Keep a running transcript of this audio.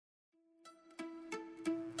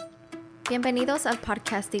Bienvenidos al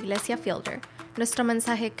podcast de Iglesia Fielder. Nuestro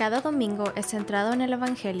mensaje cada domingo es centrado en el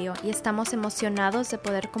Evangelio y estamos emocionados de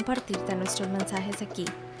poder compartirte nuestros mensajes aquí.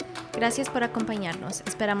 Gracias por acompañarnos.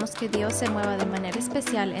 Esperamos que Dios se mueva de manera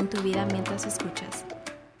especial en tu vida mientras escuchas.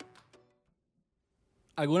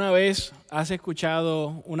 ¿Alguna vez has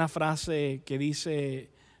escuchado una frase que dice,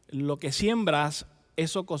 lo que siembras,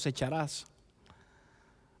 eso cosecharás?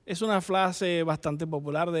 Es una frase bastante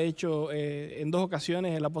popular. De hecho, en 2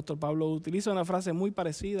 ocasiones el apóstol Pablo utiliza una frase muy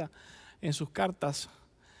parecida en sus cartas.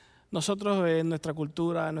 Nosotros en nuestra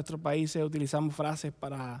cultura, en nuestros países, utilizamos frases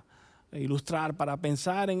para ilustrar, para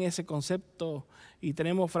pensar en ese concepto. Y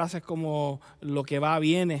tenemos frases como, lo que va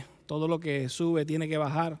viene, todo lo que sube tiene que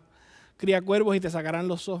bajar. Cría cuervos y te sacarán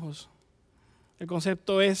los ojos. El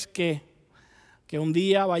concepto es que un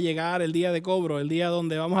día va a llegar el día de cobro, el día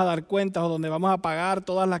donde vamos a dar cuentas o donde vamos a pagar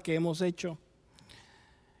todas las que hemos hecho.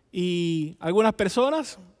 Y algunas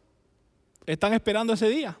personas están esperando ese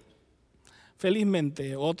día.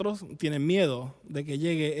 Felizmente, otros tienen miedo de que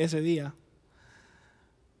llegue ese día.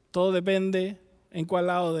 Todo depende en cuál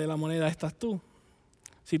lado de la moneda estás tú.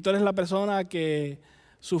 Si tú eres la persona que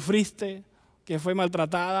sufriste, que fue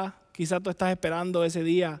maltratada, quizás tú estás esperando ese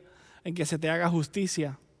día en que se te haga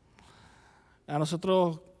justicia. A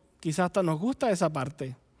nosotros quizás hasta nos gusta esa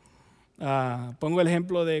parte. Pongo el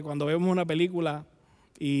ejemplo de cuando vemos una película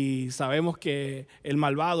y sabemos que el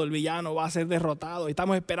malvado, el villano va a ser derrotado. Y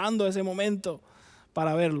estamos esperando ese momento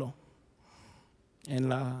para verlo. En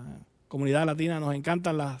la comunidad latina nos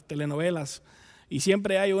encantan las telenovelas y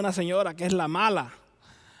siempre hay una señora que es la mala.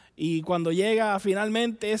 Y cuando llega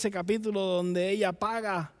finalmente ese capítulo donde ella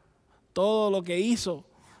paga todo lo que hizo,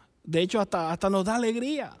 de hecho hasta nos da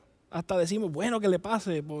alegría. Hasta decimos, bueno, que le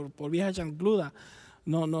pase por vieja chancluda.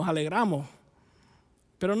 Nos alegramos.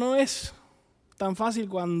 Pero no es tan fácil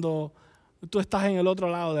cuando tú estás en el otro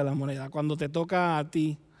lado de la moneda, cuando te toca a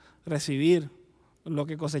ti recibir lo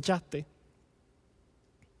que cosechaste.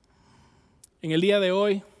 En el día de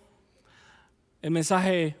hoy, el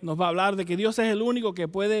mensaje nos va a hablar de que Dios es el único que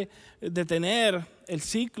puede detener el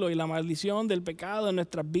ciclo y la maldición del pecado en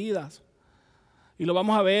nuestras vidas. Y lo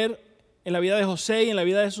vamos a ver en la vida de José y en la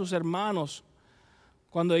vida de sus hermanos,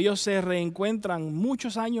 cuando ellos se reencuentran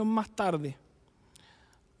muchos años más tarde.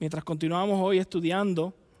 Mientras continuamos hoy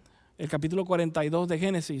estudiando el capítulo 42 de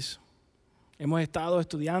Génesis, hemos estado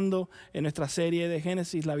estudiando en nuestra serie de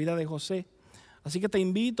Génesis la vida de José. Así que te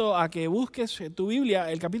invito a que busques tu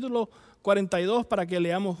Biblia, el capítulo 42, para que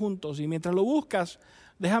leamos juntos. Y mientras lo buscas,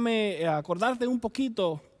 déjame acordarte un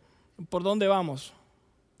poquito por dónde vamos.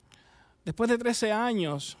 Después de 13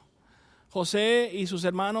 años, José y sus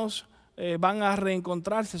hermanos van a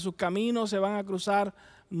reencontrarse, sus caminos se van a cruzar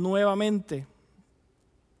nuevamente.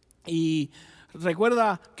 Y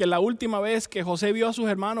recuerda que la última vez que José vio a sus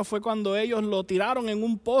hermanos fue cuando ellos lo tiraron en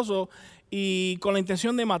un pozo y con la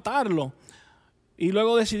intención de matarlo. Y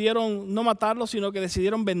luego decidieron no matarlo, sino que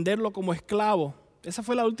decidieron venderlo como esclavo. Esa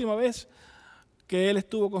fue la última vez que él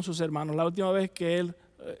estuvo con sus hermanos, la última vez que él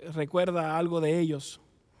recuerda algo de ellos.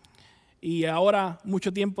 Y ahora,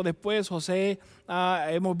 mucho tiempo después,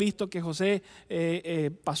 hemos visto que José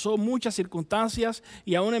pasó muchas circunstancias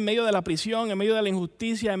y aún en medio de la prisión, en medio de la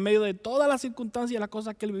injusticia, en medio de todas las circunstancias y las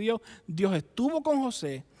cosas que él vivió, Dios estuvo con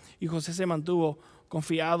José y José se mantuvo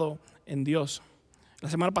confiado en Dios. La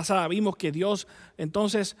semana pasada vimos que Dios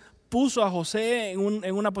entonces puso a José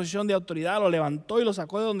en una posición de autoridad, lo levantó y lo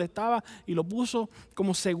sacó de donde estaba y lo puso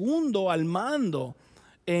como segundo al mando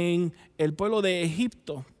en el pueblo de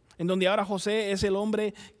Egipto, en donde ahora José es el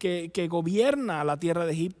hombre que gobierna la tierra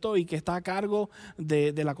de Egipto y que está a cargo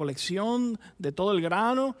de la colección de todo el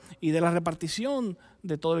grano y de la repartición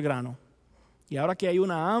de todo el grano. Y ahora que hay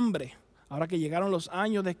una hambre, ahora que llegaron los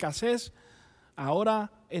años de escasez,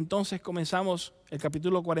 ahora entonces comenzamos el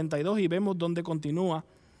capítulo 42 y vemos dónde continúa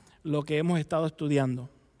lo que hemos estado estudiando.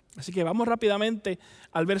 Así que vamos rápidamente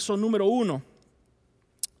al verso número 1.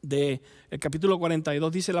 del capítulo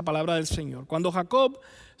 42, dice la palabra del Señor. Cuando Jacob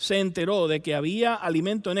se enteró de que había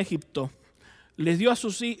alimento en Egipto, le dijo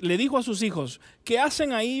a sus hijos, ¿qué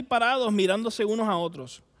hacen ahí parados mirándose unos a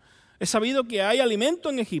otros? He sabido que hay alimento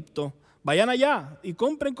en Egipto. Vayan allá y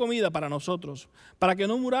compren comida para nosotros, para que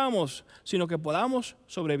no muramos, sino que podamos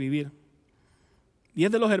sobrevivir.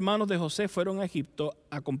 10 de los hermanos de José fueron a Egipto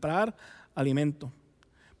a comprar alimento.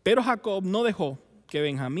 Pero Jacob no dejó que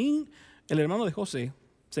Benjamín, el hermano de José,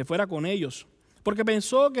 se fuera con ellos, porque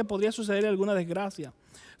pensó que podría suceder alguna desgracia.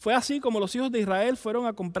 Fue así como los hijos de Israel fueron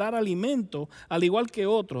a comprar alimento, al igual que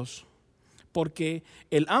otros, porque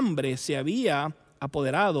el hambre se había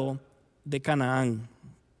apoderado de Canaán.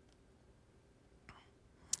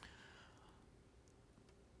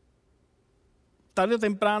 tarde o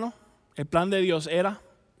temprano, el plan de Dios era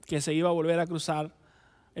que se iba a volver a cruzar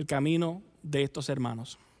el camino de estos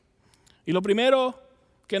hermanos. Y lo primero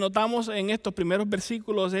que notamos en estos primeros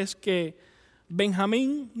versículos es que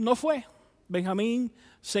Benjamín no fue, Benjamín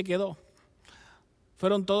se quedó.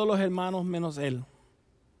 Fueron todos los hermanos menos él.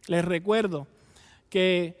 Les recuerdo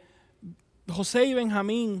que José y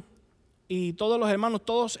Benjamín y todos los hermanos,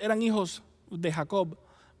 todos eran hijos de Jacob,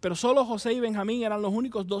 pero solo José y Benjamín eran los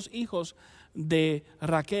únicos dos hijos de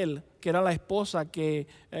Raquel, que era la esposa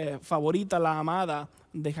favorita, la amada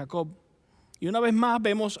de Jacob. Y una vez más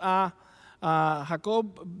vemos a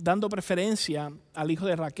Jacob dando preferencia al hijo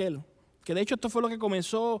de Raquel, que de hecho esto fue lo que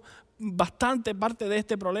comenzó bastante parte de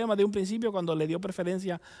este problema de un principio cuando le dio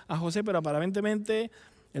preferencia a José, pero aparentemente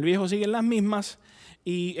el viejo sigue en las mismas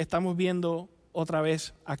y estamos viendo otra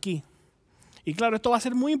vez aquí. Y claro, esto va a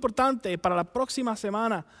ser muy importante para la próxima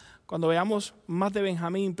semana cuando veamos más de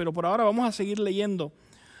Benjamín, pero por ahora vamos a seguir leyendo.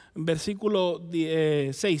 Versículo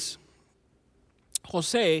 6.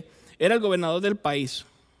 José era el gobernador del país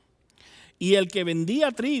y el que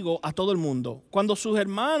vendía trigo a todo el mundo. Cuando sus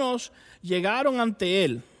hermanos llegaron ante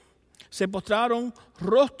él, se postraron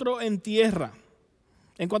rostro en tierra.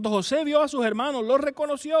 En cuanto José vio a sus hermanos, los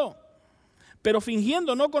reconoció, pero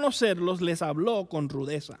fingiendo no conocerlos, les habló con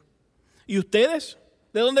rudeza. ¿Y ustedes?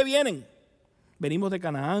 ¿De dónde vienen? Venimos de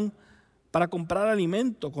Canaán para comprar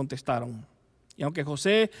alimento, contestaron. Y aunque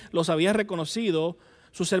José los había reconocido,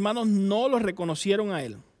 sus hermanos no los reconocieron a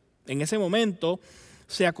él. En ese momento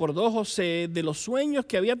se acordó José de los sueños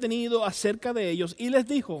que había tenido acerca de ellos y les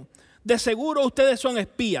dijo: de seguro ustedes son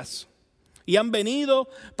espías y han venido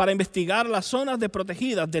para investigar las zonas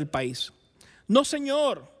desprotegidas del país. No,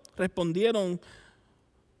 señor, respondieron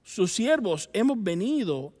sus siervos, hemos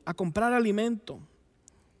venido a comprar alimento.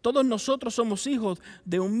 Todos nosotros somos hijos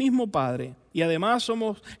de un mismo padre y además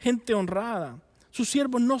somos gente honrada. Sus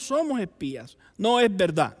siervos no somos espías. No es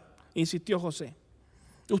verdad, insistió José.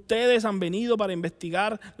 Ustedes han venido para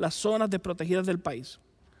investigar las zonas desprotegidas del país.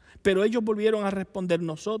 Pero ellos volvieron a responder: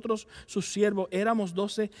 nosotros, sus siervos, éramos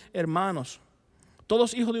 12 hermanos,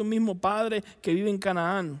 todos hijos de un mismo padre que vive en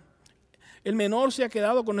Canaán. El menor se ha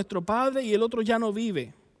quedado con nuestro padre y el otro ya no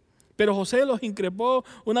vive. Pero José los increpó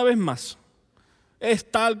una vez más. Es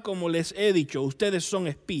tal como les he dicho, ustedes son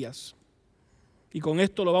espías. Y con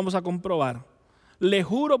esto lo vamos a comprobar. Les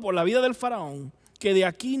juro por la vida del faraón que de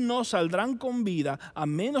aquí no saldrán con vida a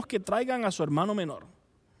menos que traigan a su hermano menor.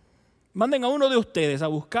 Manden a uno de ustedes a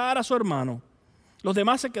buscar a su hermano. Los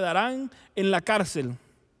demás se quedarán en la cárcel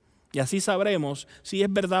y así sabremos si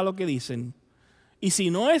es verdad lo que dicen. Y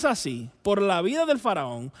si no es así, por la vida del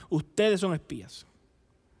faraón, ustedes son espías.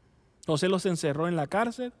 José los encerró en la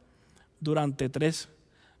cárcel durante 3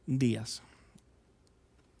 días.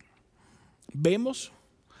 Vemos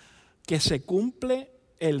que se cumple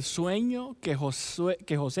el sueño que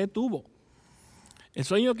José tuvo. El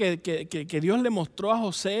sueño que Dios le mostró a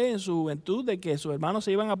José en su juventud de que sus hermanos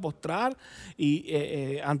se iban a postrar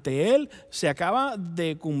y ante él se acaba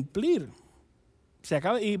de cumplir.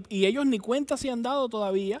 Y ellos ni cuenta se han dado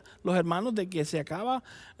todavía, los hermanos, de que se acaba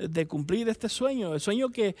de cumplir este sueño. El sueño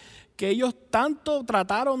que ellos tanto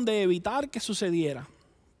trataron de evitar que sucediera.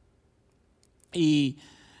 Y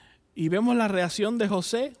vemos la reacción de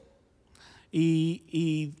José.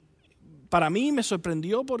 Y para mí me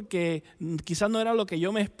sorprendió porque quizás no era lo que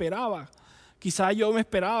yo me esperaba. Quizás yo me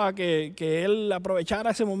esperaba que él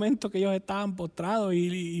aprovechara ese momento que ellos estaban postrados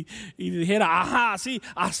y dijera: ajá, sí,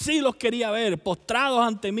 así los quería ver, postrados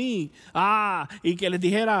ante mí. Y que les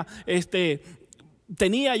dijera,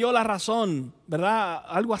 tenía yo la razón, ¿verdad?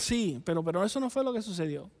 Algo así, pero eso no fue lo que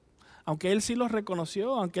sucedió. Aunque él sí los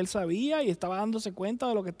reconoció, aunque él sabía y estaba dándose cuenta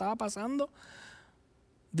de lo que estaba pasando,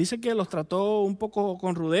 dice que los trató un poco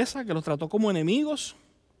con rudeza, que los trató como enemigos.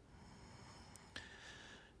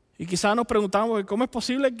 Y quizás nos preguntamos cómo es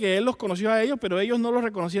posible que él los conoció a ellos, pero ellos no los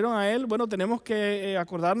reconocieron a él. Bueno, tenemos que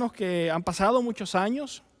acordarnos que han pasado muchos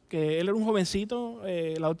años, que él era un jovencito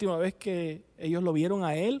la última vez que ellos lo vieron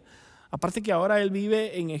a él. Aparte que ahora él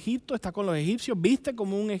vive en Egipto, está con los egipcios, viste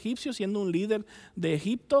como un egipcio siendo un líder de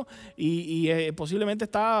Egipto y posiblemente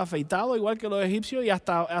está afeitado igual que los egipcios y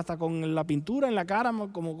hasta con la pintura en la cara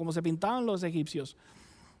como se pintaban los egipcios.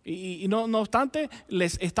 Y no obstante,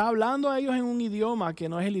 les está hablando a ellos en un idioma que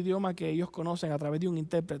no es el idioma que ellos conocen a través de un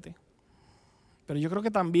intérprete. Pero yo creo que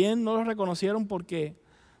también no los reconocieron porque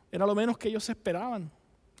era lo menos que ellos esperaban.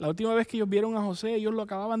 La última vez que ellos vieron a José, ellos lo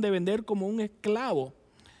acababan de vender como un esclavo.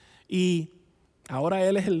 Y ahora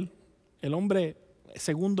él es el hombre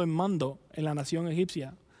segundo en mando en la nación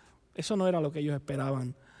egipcia. Eso no era lo que ellos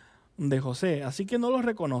esperaban de José. Así que no lo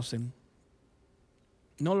reconocen.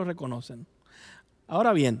 No lo reconocen.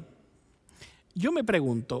 Ahora bien, yo me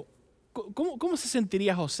pregunto, ¿cómo se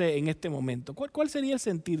sentiría José en este momento? ¿Cuál sería el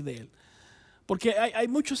sentir de él? Porque hay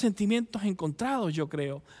muchos sentimientos encontrados, yo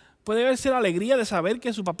creo. Puede ser alegría de saber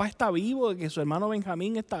que su papá está vivo, de que su hermano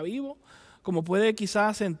Benjamín está vivo, como puede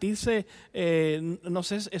quizás sentirse, no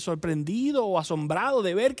sé, sorprendido o asombrado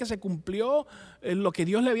de ver que se cumplió lo que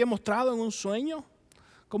Dios le había mostrado en un sueño.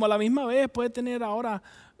 Como a la misma vez puede tener ahora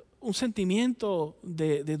un sentimiento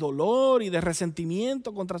de dolor y de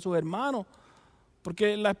resentimiento contra sus hermanos,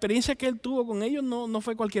 porque la experiencia que él tuvo con ellos no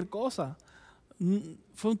fue cualquier cosa.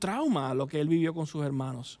 Fue un trauma lo que él vivió con sus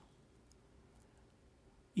hermanos.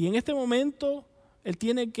 Y en este momento él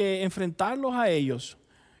tiene que enfrentarlos a ellos.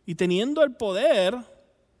 Y teniendo el poder,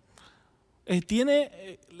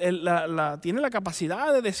 tiene la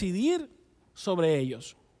capacidad de decidir sobre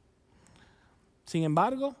ellos. Sin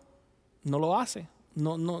embargo, no lo hace.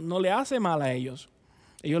 No le hace mal a ellos.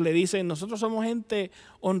 Ellos le dicen, nosotros somos gente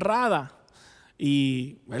honrada.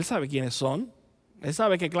 Y él sabe quiénes son. Él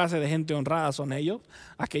sabe qué clase de gente honrada son ellos.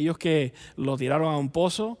 Aquellos que lo tiraron a un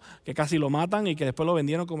pozo, que casi lo matan y que después lo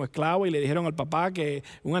vendieron como esclavo y le dijeron al papá que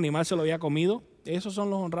un animal se lo había comido. Esos son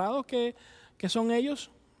los honrados que son ellos.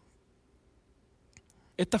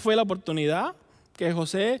 Esta fue la oportunidad que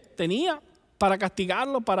José tenía para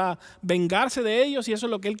castigarlos, para vengarse de ellos, y eso es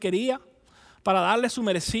lo que él quería, para darles su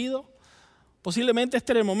merecido. Posiblemente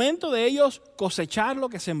este era el momento de ellos cosechar lo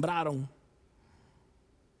que sembraron.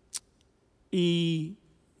 Y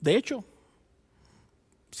de hecho,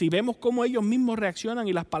 si vemos cómo ellos mismos reaccionan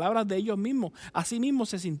y las palabras de ellos mismos, así mismos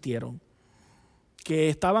se sintieron, que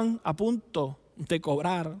estaban a punto de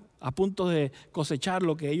cobrar, a punto de cosechar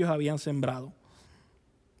lo que ellos habían sembrado.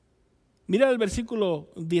 Mira el versículo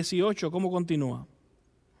 18, cómo continúa.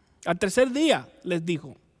 Al tercer día les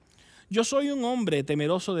dijo, yo soy un hombre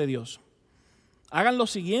temeroso de Dios. Hagan lo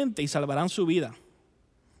siguiente y salvarán su vida.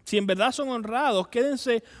 Si en verdad son honrados,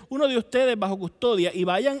 quédense uno de ustedes bajo custodia y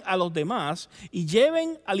vayan a los demás y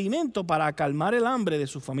lleven alimento para calmar el hambre de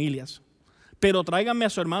sus familias. Pero tráiganme a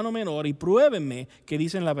su hermano menor y pruébenme que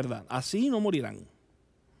dicen la verdad. Así no morirán.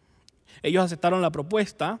 Ellos aceptaron la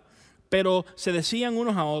propuesta, pero se decían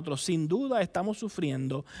unos a otros, sin duda estamos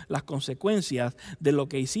sufriendo las consecuencias de lo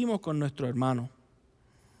que hicimos con nuestro hermano.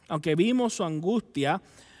 Aunque vimos su angustia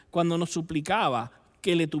cuando nos suplicaba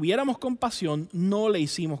que le tuviéramos compasión, no le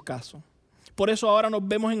hicimos caso. Por eso ahora nos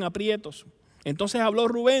vemos en aprietos. Entonces habló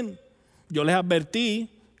Rubén. Yo les advertí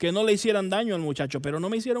que no le hicieran daño al muchacho, pero no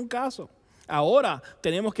me hicieron caso. Ahora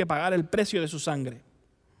tenemos que pagar el precio de su sangre.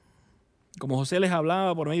 Como José les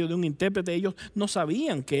hablaba por medio de un intérprete, ellos no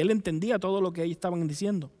sabían que él entendía todo lo que ellos estaban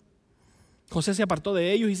diciendo. José se apartó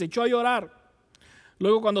de ellos y se echó a llorar.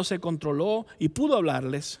 Luego, cuando se controló y pudo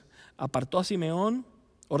hablarles, apartó a Simeón,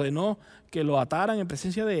 ordenó que lo ataran en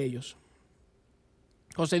presencia de ellos.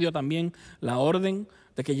 José dio también la orden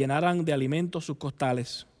de que llenaran de alimentos sus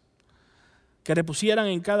costales, que repusieran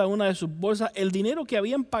en cada una de sus bolsas el dinero que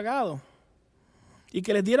habían pagado y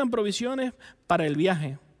que les dieran provisiones para el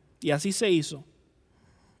viaje. Y así se hizo.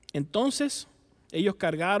 Entonces ellos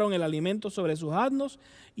cargaron el alimento sobre sus asnos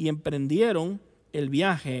y emprendieron el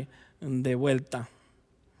viaje de vuelta.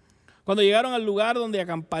 Cuando llegaron al lugar donde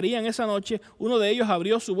acamparían esa noche, uno de ellos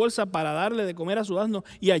abrió su bolsa para darle de comer a su asno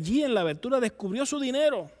y allí en la abertura descubrió su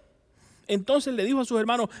dinero. Entonces le dijo a sus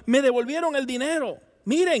hermanos, me devolvieron el dinero.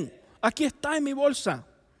 Miren, aquí está en mi bolsa.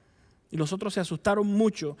 Y los otros se asustaron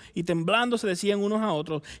mucho y temblando se decían unos a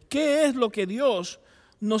otros, ¿qué es lo que Dios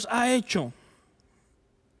nos ha hecho?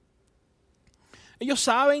 Ellos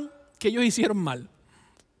saben que ellos hicieron mal.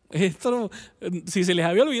 Esto, si se les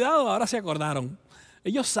había olvidado, ahora se acordaron.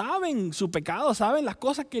 Ellos saben su pecado, saben las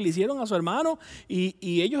cosas que le hicieron a su hermano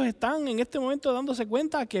y ellos están en este momento dándose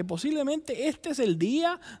cuenta que posiblemente este es el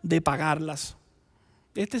día de pagarlas.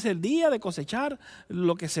 Este es el día de cosechar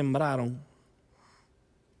lo que sembraron.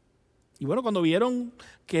 Y bueno, cuando vieron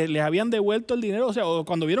que les habían devuelto el dinero, o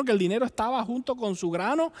cuando vieron que el dinero estaba junto con su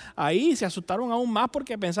grano, ahí se asustaron aún más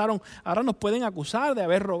porque pensaron, ahora nos pueden acusar de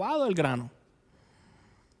haber robado el grano.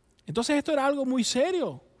 Entonces esto era algo muy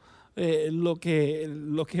serio. Lo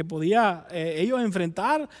que podía ellos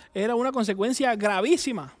enfrentar era una consecuencia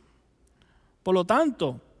gravísima. Por lo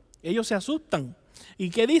tanto, ellos se asustan. ¿Y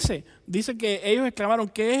qué dice? Dice que ellos exclamaron,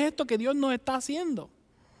 ¿qué es esto que Dios nos está haciendo?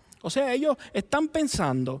 O sea, ellos están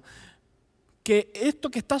pensando que esto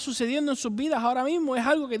que está sucediendo en sus vidas ahora mismo es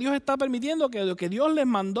algo que Dios está permitiendo, que lo que Dios les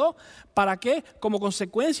mandó, ¿para qué? Como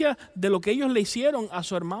consecuencia de lo que ellos le hicieron a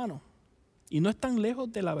su hermano. Y no están lejos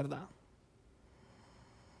de la verdad.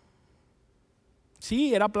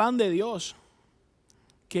 Sí, era plan de Dios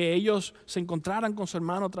que ellos se encontraran con su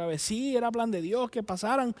hermano otra vez. Sí, era plan de Dios que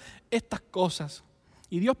pasaran estas cosas.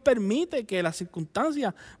 Y Dios permite que las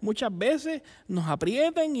circunstancias muchas veces nos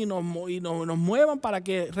aprieten y nos muevan para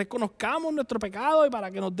que reconozcamos nuestro pecado y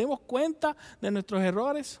para que nos demos cuenta de nuestros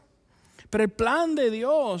errores. Pero el plan de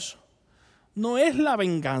Dios no es la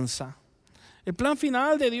venganza. El plan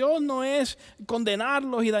final de Dios no es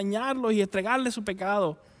condenarlos y dañarlos y entregarles su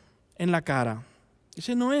pecado en la cara.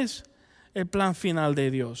 Ese no es el plan final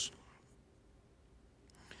de Dios.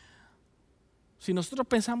 Si nosotros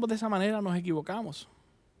pensamos de esa manera, nos equivocamos.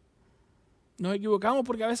 Nos equivocamos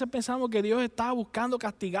porque a veces pensamos que Dios está buscando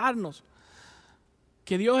castigarnos.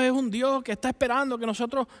 Que Dios es un Dios que está esperando que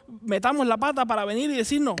nosotros metamos la pata para venir y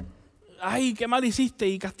decirnos, ay, qué mal hiciste,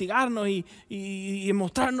 y castigarnos y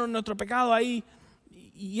mostrarnos nuestro pecado ahí.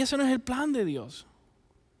 Y ese no es el plan de Dios.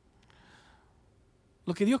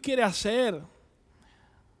 Lo que Dios quiere hacer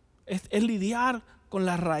es lidiar con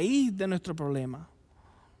la raíz de nuestro problema.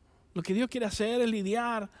 Lo que Dios quiere hacer es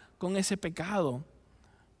lidiar con ese pecado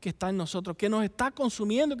que está en nosotros, que nos está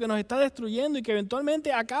consumiendo, que nos está destruyendo y que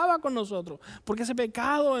eventualmente acaba con nosotros. Porque ese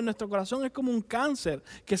pecado en nuestro corazón es como un cáncer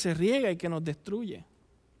que se riega y que nos destruye.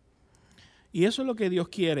 Y eso es lo que Dios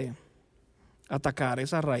quiere atacar,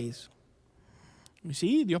 esa raíz. Y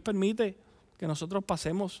sí, Dios permite que nosotros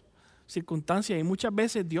pasemos circunstancias y muchas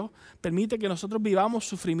veces Dios permite que nosotros vivamos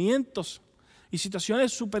sufrimientos y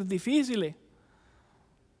situaciones súper difíciles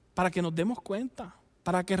para que nos demos cuenta,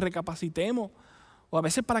 para que recapacitemos, o a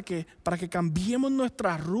veces para que cambiemos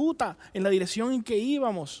nuestra ruta en la dirección en que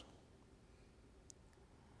íbamos.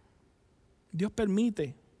 Dios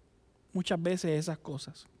permite muchas veces esas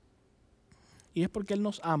cosas. Y es porque Él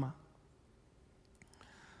nos ama.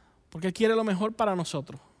 Porque Él quiere lo mejor para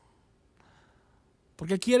nosotros.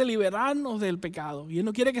 Porque Él quiere liberarnos del pecado. Y Él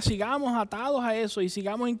no quiere que sigamos atados a eso y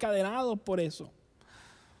sigamos encadenados por eso.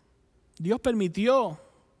 Dios permitió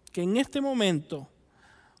que en este momento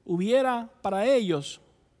hubiera para ellos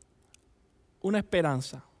una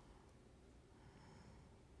esperanza.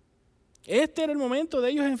 Este era el momento de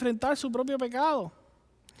ellos enfrentar su propio pecado.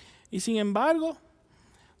 Y sin embargo,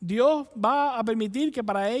 Dios va a permitir que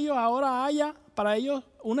para ellos ahora haya para ellos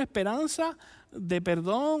una esperanza de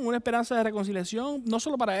perdón, una esperanza de reconciliación, no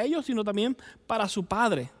solo para ellos, sino también para su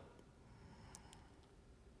Padre.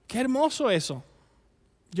 Qué hermoso eso.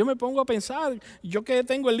 Yo me pongo a pensar, yo que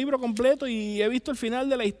tengo el libro completo y he visto el final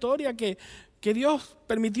de la historia, que Dios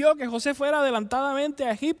permitió que José fuera adelantadamente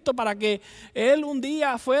a Egipto para que él un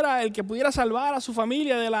día fuera el que pudiera salvar a su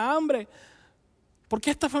familia de la hambre. Porque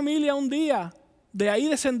esta familia un día, de ahí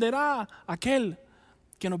descenderá aquel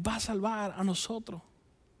que nos va a salvar a nosotros.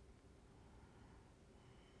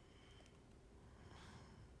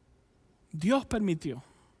 Dios permitió.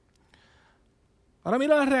 Ahora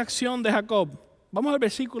mira la reacción de Jacob. Vamos al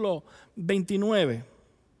versículo 29.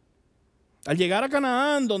 Al llegar a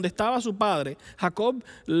Canaán, donde estaba su padre, Jacob,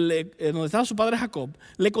 le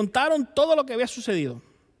contaron todo lo que había sucedido.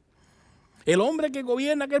 El hombre que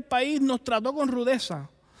gobierna aquel país nos trató con rudeza,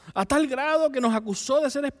 a tal grado que nos acusó de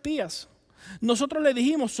ser espías. Nosotros le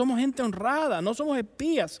dijimos, somos gente honrada, no somos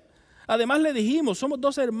espías. Además le dijimos, somos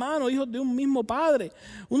 2 hermanos, hijos de un mismo padre.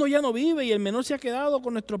 Uno ya no vive y el menor se ha quedado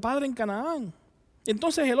con nuestro padre en Canaán.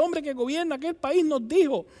 Entonces el hombre que gobierna aquel país nos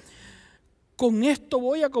dijo, con esto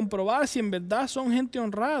voy a comprobar si en verdad son gente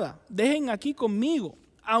honrada. Dejen aquí conmigo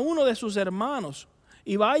a uno de sus hermanos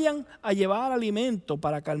y vayan a llevar alimento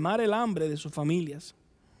para calmar el hambre de sus familias.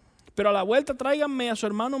 Pero a la vuelta tráiganme a su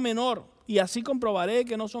hermano menor y así comprobaré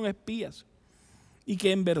que no son espías y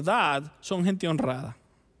que en verdad son gente honrada.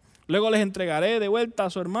 Luego les entregaré de vuelta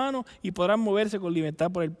a su hermano y podrán moverse con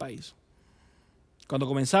libertad por el país. Cuando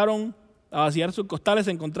comenzaron a vaciar sus costales,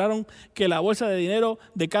 se encontraron que la bolsa de dinero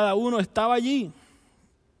de cada uno estaba allí.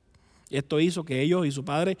 Esto hizo que ellos y su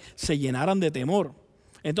padre se llenaran de temor.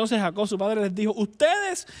 Entonces Jacob, su padre, les dijo,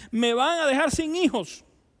 ustedes me van a dejar sin hijos.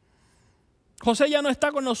 José ya no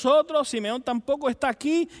está con nosotros, Simeón tampoco está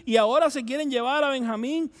aquí y ahora se quieren llevar a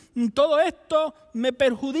Benjamín. Todo esto me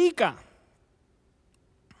perjudica.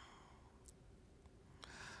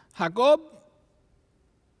 Jacob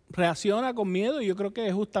reacciona con miedo y yo creo que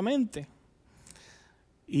justamente.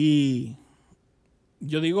 Y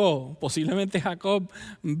yo digo, posiblemente Jacob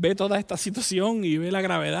ve toda esta situación y ve la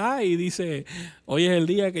gravedad y dice, hoy es el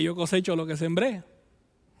día que yo cosecho lo que sembré.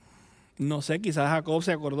 No sé, quizás Jacob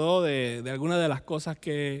se acordó de algunas de las cosas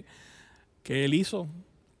que él hizo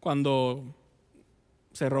cuando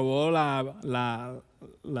se robó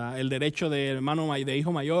el derecho de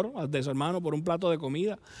hijo mayor de su hermano por un plato de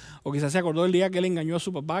comida. O quizás se acordó el día que él engañó a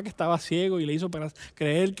su papá que estaba ciego y le hizo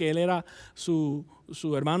creer que él era su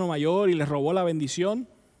hermano mayor y le robó la bendición.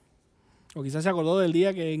 O quizás se acordó del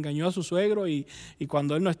día que engañó a su suegro y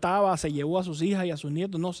cuando él no estaba se llevó a sus hijas y a sus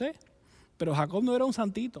nietos, no sé. Pero Jacob no era un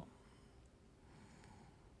santito.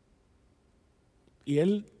 Y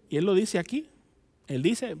él lo dice aquí. Él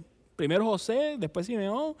dice, primero José, después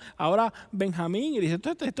Simeón, ahora Benjamín. Y dice,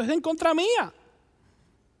 esto es en contra mía.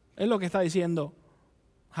 Es lo que está diciendo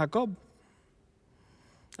Jacob.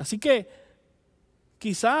 Así que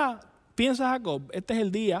quizá piensa Jacob, este es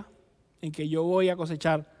el día en que yo voy a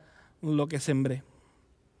cosechar lo que sembré.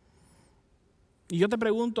 Y yo te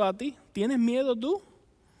pregunto a ti, ¿tienes miedo tú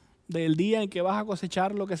del día en que vas a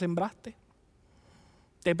cosechar lo que sembraste?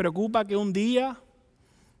 ¿Te preocupa que un día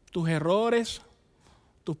tus errores,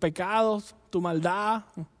 tus pecados, tu maldad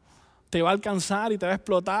te va a alcanzar y te va a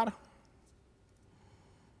explotar?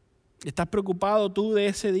 ¿Estás preocupado tú de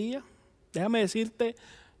ese día? Déjame decirte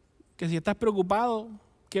que si estás preocupado,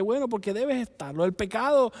 qué bueno, porque debes estarlo. El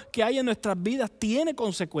pecado que hay en nuestras vidas tiene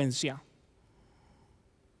consecuencia.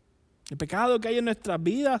 El pecado que hay en nuestras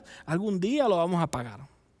vidas, algún día lo vamos a pagar.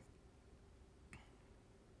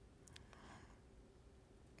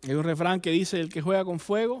 Hay un refrán que dice, el que juega con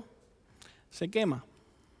fuego, se quema.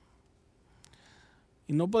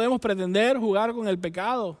 Y no podemos pretender jugar con el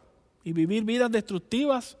pecado y vivir vidas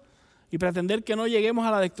destructivas y pretender que no lleguemos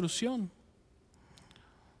a la destrucción.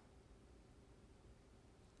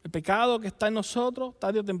 El pecado que está en nosotros,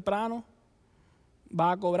 tarde o temprano,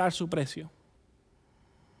 va a cobrar su precio.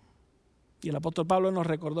 Y el apóstol Pablo nos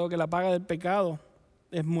recordó que la paga del pecado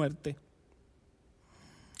es muerte.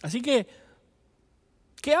 Así que,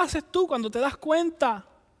 ¿qué haces tú cuando te das cuenta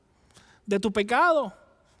de tu pecado?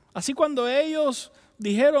 Así cuando ellos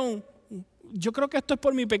dijeron, yo creo que esto es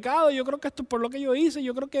por mi pecado, yo creo que esto es por lo que yo hice,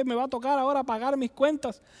 yo creo que me va a tocar ahora pagar mis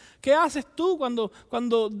cuentas. ¿Qué haces tú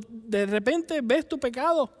cuando de repente ves tu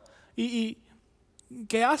pecado? ¿Y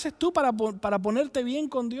qué haces tú para ponerte bien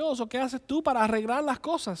con Dios? ¿O qué haces tú para arreglar las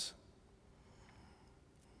cosas?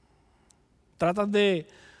 ¿Tratas de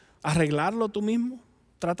arreglarlo tú mismo?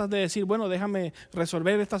 ¿Tratas de decir, bueno, déjame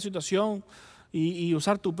resolver esta situación y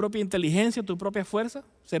usar tu propia inteligencia, tu propia fuerza?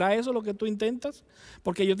 ¿Será eso lo que tú intentas?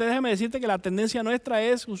 Porque déjame decirte que la tendencia nuestra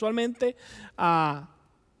es usualmente a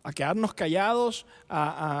quedarnos callados,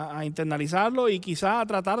 a internalizarlo y quizá a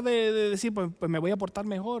tratar de decir, pues me voy a portar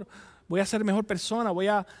mejor, voy a ser mejor persona, voy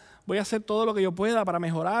a hacer todo lo que yo pueda para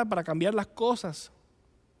mejorar, para cambiar las cosas.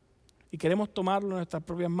 Y queremos tomarlo en nuestras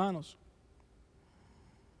propias manos.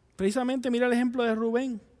 Precisamente mira el ejemplo de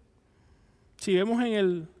Rubén. Si vemos en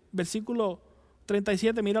el versículo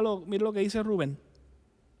 37, mira lo que dice Rubén.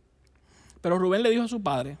 Pero Rubén le dijo a su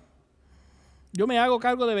padre, yo me hago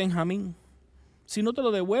cargo de Benjamín. Si no te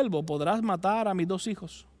lo devuelvo, podrás matar a mis 2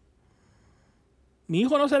 hijos. Mi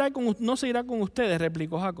hijo no se irá con ustedes,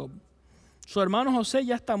 replicó Jacob. Su hermano José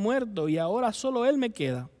ya está muerto y ahora solo él me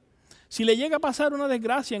queda. Si le llega a pasar una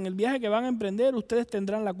desgracia en el viaje que van a emprender, ustedes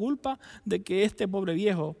tendrán la culpa de que este pobre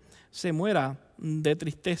viejo se muera de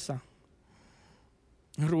tristeza.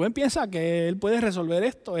 Rubén piensa que él puede resolver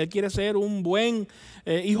esto. Él quiere ser un buen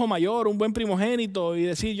hijo mayor, un buen primogénito y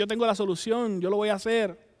decir, yo tengo la solución, yo lo voy a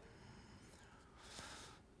hacer.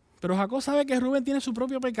 Pero Jacob sabe que Rubén tiene su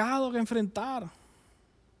propio pecado que enfrentar.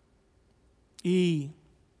 Y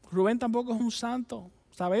Rubén tampoco es un santo.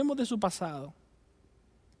 Sabemos de su pasado.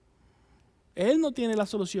 Él no tiene la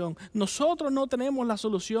solución. Nosotros no tenemos la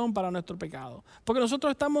solución para nuestro pecado. Porque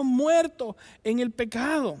nosotros estamos muertos en el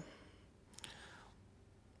pecado.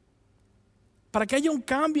 Para que haya un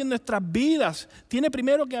cambio en nuestras vidas, tiene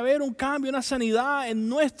primero que haber un cambio, una sanidad en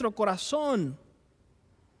nuestro corazón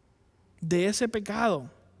de ese pecado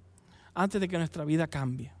antes de que nuestra vida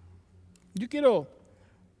cambie. Yo quiero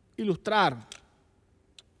ilustrar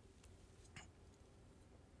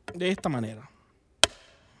de esta manera.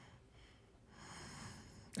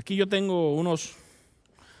 Aquí yo tengo unos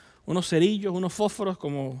cerillos, unos fósforos,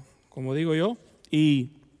 como digo yo, y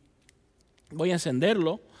voy a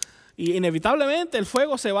encenderlo. Y inevitablemente el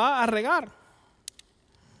fuego se va a regar.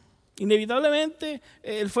 Inevitablemente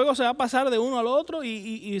el fuego se va a pasar de uno al otro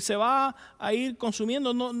y se va a ir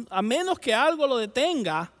consumiendo. No, a menos que algo lo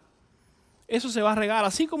detenga, eso se va a regar.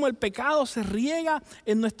 Así como el pecado se riega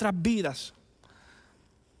en nuestras vidas.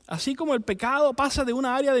 Así como el pecado pasa de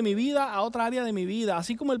una área de mi vida a otra área de mi vida.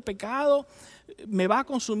 Así como el pecado me va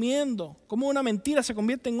consumiendo. Como una mentira se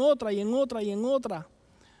convierte en otra y en otra y en otra.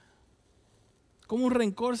 Como un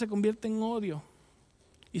rencor se convierte en odio.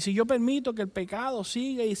 Y si yo permito que el pecado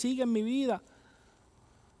siga y siga en mi vida,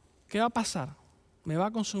 ¿qué va a pasar? Me va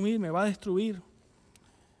a consumir, me va a destruir.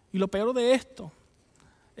 Y lo peor de esto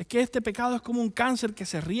es que este pecado es como un cáncer que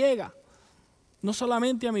se riega No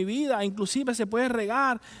solamente a mi vida, inclusive se puede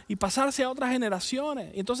regar y pasarse a otras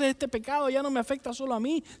generaciones. Entonces este pecado ya no me afecta solo a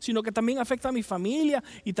mí, sino que también afecta a mi familia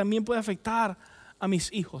y también puede afectar a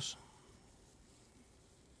mis hijos.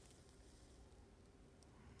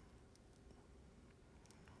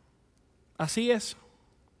 Así es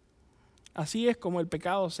como el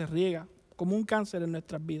pecado se riega, como un cáncer en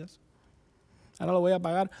nuestras vidas. Ahora lo voy a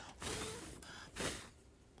apagar.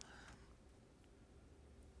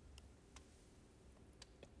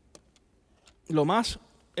 Lo más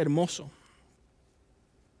hermoso,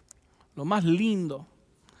 lo más lindo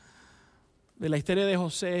de la historia de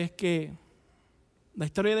José es que la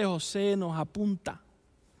historia de José nos apunta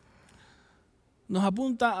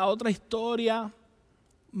a otra historia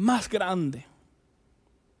más grande.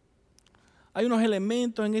 Hay unos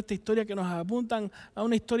elementos en esta historia que nos apuntan a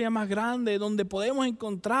una historia más grande donde podemos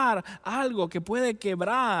encontrar algo que puede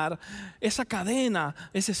quebrar esa cadena,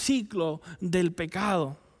 ese ciclo del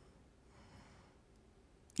pecado.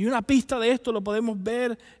 Y una pista de esto lo podemos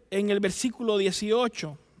ver en el versículo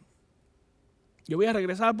 18. Yo voy a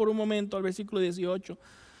regresar por un momento al versículo 18.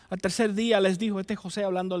 Al tercer día les dijo, este es José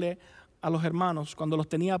hablándole a los hermanos, cuando los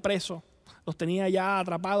tenía presos, los tenía ya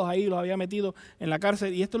atrapados ahí, los había metido en la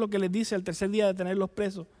cárcel. Y esto es lo que les dice al tercer día de tenerlos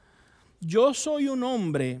presos. Yo soy un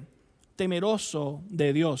hombre temeroso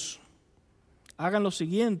de Dios. Hagan lo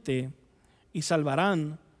siguiente y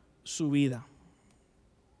salvarán su vida.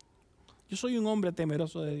 Yo soy un hombre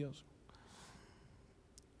temeroso de Dios.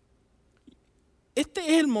 Este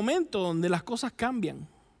es el momento donde las cosas cambian.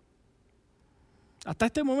 Hasta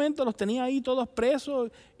este momento los tenía ahí todos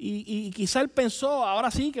presos y quizá él pensó, ahora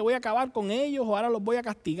sí que voy a acabar con ellos, o ahora los voy a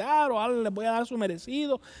castigar, o ahora les voy a dar su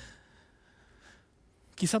merecido.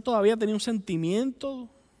 Quizá todavía tenía un sentimiento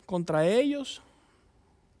contra ellos.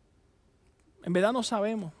 En verdad no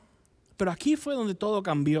sabemos. Pero aquí fue donde todo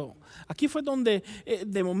cambió. Aquí fue donde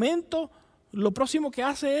de momento lo próximo que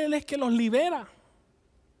hace él es que los libera.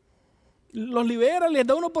 Los libera, les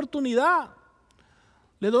da una oportunidad.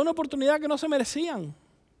 Les da una oportunidad que no se merecían.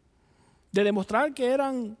 De demostrar que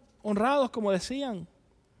eran honrados, como decían.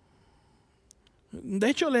 De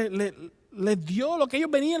hecho, les dio lo que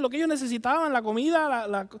ellos venían, lo que ellos necesitaban, la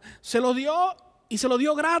comida, se lo dio y se lo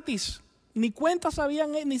dio gratis. Ni cuenta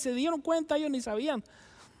sabían, ni se dieron cuenta ellos, ni sabían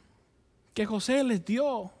que José les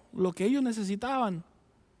dio lo que ellos necesitaban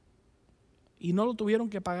y no lo tuvieron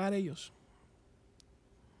que pagar ellos.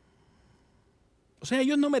 O sea,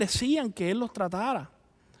 ellos no merecían que él los tratara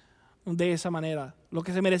de esa manera. Lo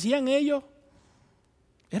que se merecían ellos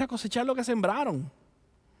era cosechar lo que sembraron.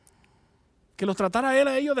 Que los tratara él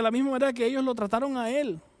a ellos de la misma manera que ellos lo trataron a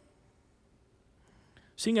él.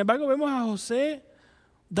 Sin embargo, vemos a José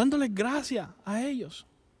dándoles gracias a ellos.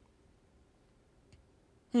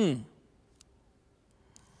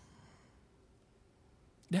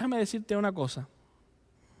 Déjame decirte una cosa.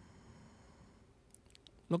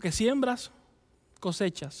 Lo que siembras,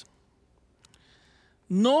 cosechas.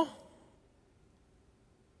 No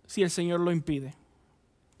si el Señor lo impide.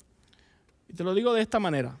 Y te lo digo de esta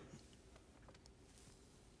manera.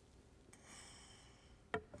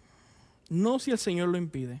 No si el Señor lo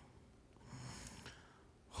impide.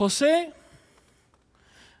 José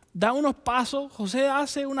da unos pasos, José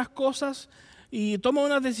hace unas cosas y toma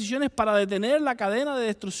unas decisiones para detener la cadena de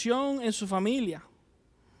destrucción en su familia.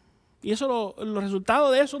 Y eso, los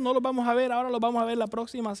resultados de eso no los vamos a ver, ahora los vamos a ver la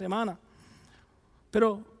próxima semana.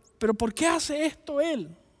 Pero ¿por qué hace esto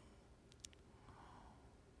él?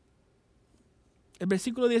 El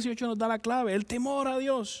versículo 18 nos da la clave, el temor a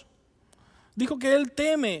Dios. Dijo que él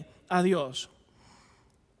teme a Dios.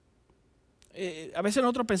 A veces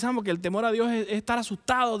nosotros pensamos que el temor a Dios es estar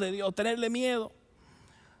asustado de Dios, tenerle miedo.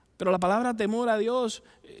 Pero la palabra temor a Dios,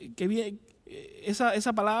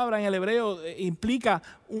 esa palabra en el hebreo implica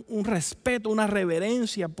un respeto, una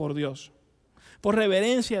reverencia por Dios. Por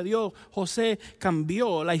reverencia a Dios, José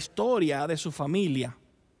cambió la historia de su familia.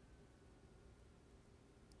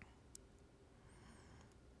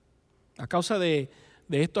 A causa de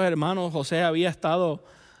estos hermanos, José había estado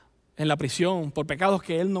en la prisión por pecados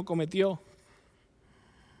que él no cometió.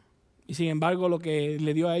 Y sin embargo, lo que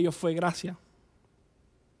le dio a ellos fue gracia.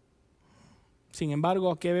 Sin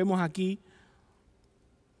embargo, ¿qué vemos aquí?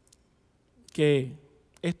 Que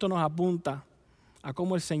esto nos apunta a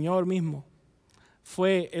cómo el Señor mismo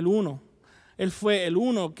fue el uno. Él fue el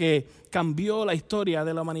uno que cambió la historia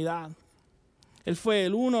de la humanidad. Él fue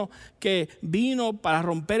el uno que vino para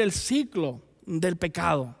romper el ciclo del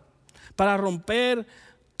pecado, para romper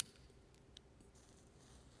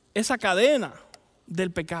esa cadena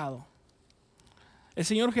del pecado. El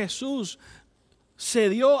Señor Jesús se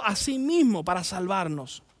dio a sí mismo para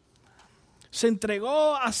salvarnos. se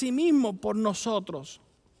entregó a sí mismo por nosotros.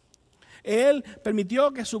 Él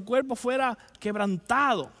permitió que su cuerpo fuera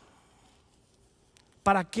quebrantado.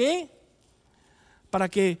 ¿Para qué? Para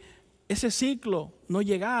que ese ciclo no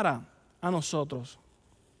llegara a nosotros.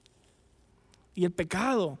 Y el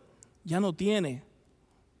pecado ya no tiene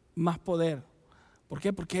más poder. ¿Por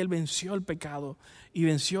qué? Porque Él venció el pecado y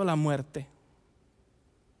venció la muerte.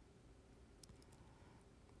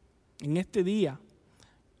 En este día,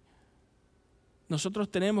 nosotros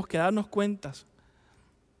tenemos que darnos cuenta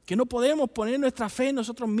que no podemos poner nuestra fe en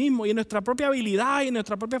nosotros mismos y en nuestra propia habilidad y en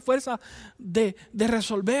nuestra propia fuerza de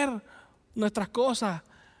resolver nuestras cosas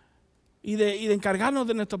y de encargarnos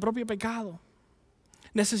de nuestro propio pecado.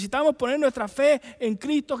 Necesitamos poner nuestra fe en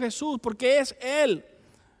Cristo Jesús, porque es Él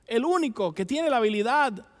el único que tiene la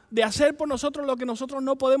habilidad de hacer por nosotros lo que nosotros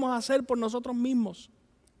no podemos hacer por nosotros mismos.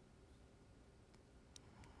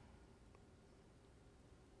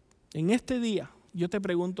 En este día, yo te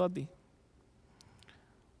pregunto a ti,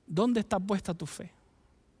 ¿dónde está puesta tu fe?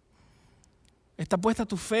 ¿Está puesta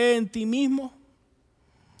tu fe en ti mismo?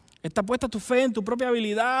 ¿Está puesta tu fe en tu propia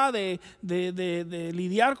habilidad de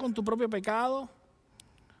lidiar con tu propio pecado?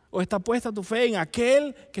 ¿O está puesta tu fe en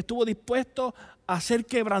aquel que estuvo dispuesto a ser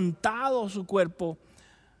quebrantado su cuerpo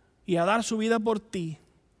y a dar su vida por ti?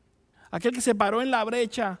 Aquel que se paró en la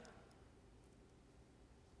brecha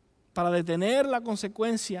para detener la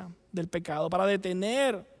consecuencia del pecado, para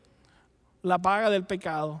detener la paga del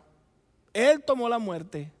pecado. Él tomó la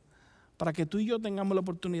muerte para que tú y yo tengamos la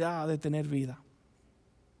oportunidad de tener vida.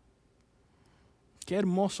 Qué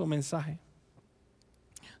hermoso mensaje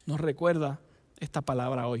nos recuerda esta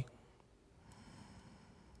palabra hoy.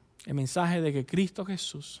 El mensaje de que Cristo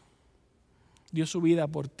Jesús dio su vida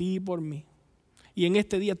por ti y por mí. Y en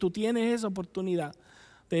este día tú tienes esa oportunidad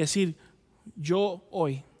de decir, yo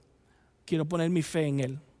hoy quiero poner mi fe en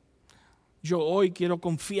Él. Yo hoy quiero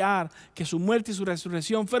confiar que su muerte y su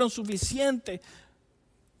resurrección fueron suficientes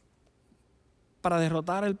para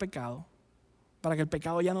derrotar el pecado, para que el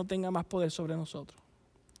pecado ya no tenga más poder sobre nosotros.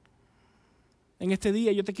 En este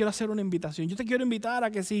día yo te quiero hacer una invitación. Yo te quiero invitar a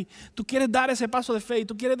que si tú quieres dar ese paso de fe y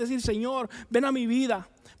tú quieres decir, Señor, ven a mi vida,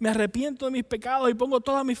 me arrepiento de mis pecados y pongo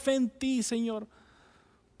toda mi fe en ti, Señor.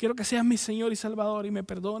 Quiero que seas mi Señor y Salvador y me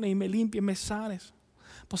perdones y me limpies, me sanes.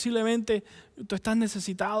 Posiblemente tú estás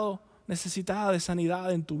necesitada de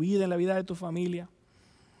sanidad en tu vida, en la vida de tu familia.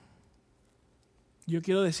 Yo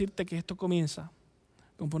quiero decirte que esto comienza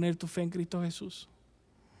con poner tu fe en Cristo Jesús.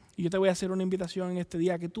 Y yo te voy a hacer una invitación en este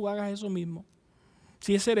día a que tú hagas eso mismo.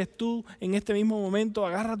 Si ese eres tú, en este mismo momento,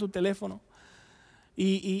 agarra tu teléfono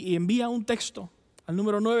y envía un texto al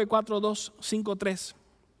número 94253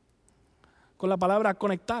 con la palabra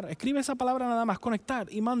conectar. Escribe esa palabra nada más,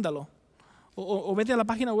 conectar, y mándalo. O vete a la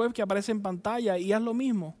página web que aparece en pantalla y haz lo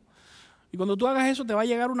mismo. Y cuando tú hagas eso te va a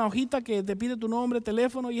llegar una hojita que te pide tu nombre,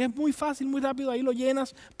 teléfono, y es muy fácil, muy rápido, ahí lo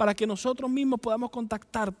llenas para que nosotros mismos podamos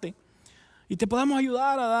contactarte y te podamos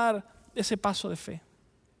ayudar a dar ese paso de fe.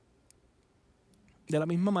 De la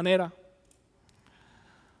misma manera,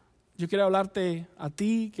 yo quiero hablarte a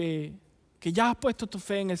ti que ya has puesto tu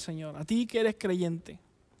fe en el Señor, a ti que eres creyente.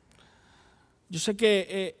 Yo sé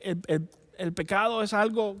que el pecado es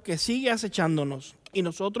algo que sigue acechándonos y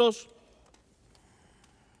nosotros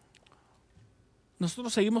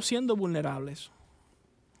seguimos siendo vulnerables.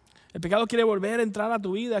 El pecado quiere volver a entrar a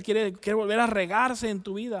tu vida, quiere volver a regarse en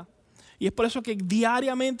tu vida. Y es por eso que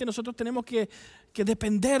diariamente nosotros tenemos que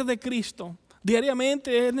depender de Cristo.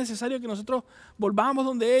 Diariamente es necesario que nosotros volvamos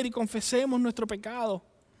donde Él y confesemos nuestro pecado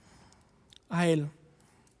a Él.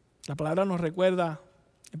 La palabra nos recuerda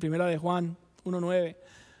en 1 de Juan 1:9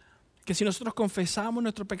 que si nosotros confesamos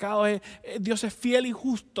nuestro pecado, Dios es fiel y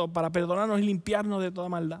justo para perdonarnos y limpiarnos de toda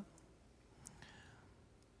maldad.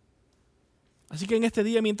 Así que en este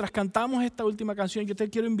día, mientras cantamos esta última canción, yo te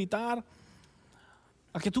quiero invitar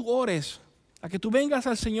a que tú ores, a que tú vengas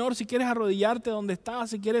al Señor. Si quieres arrodillarte donde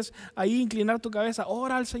estás, si quieres ahí inclinar tu cabeza,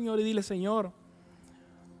 ora al Señor y dile, Señor,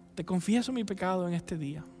 te confieso mi pecado en este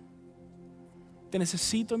día. Te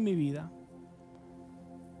necesito en mi vida.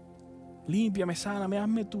 Límpiame, sáname,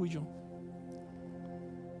 hazme tuyo.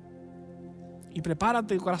 Y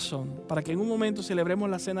prepárate tu corazón para que en un momento celebremos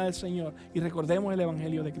la cena del Señor y recordemos el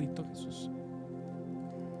Evangelio de Cristo Jesús.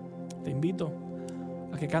 Te invito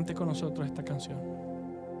a que cantes con nosotros esta canción.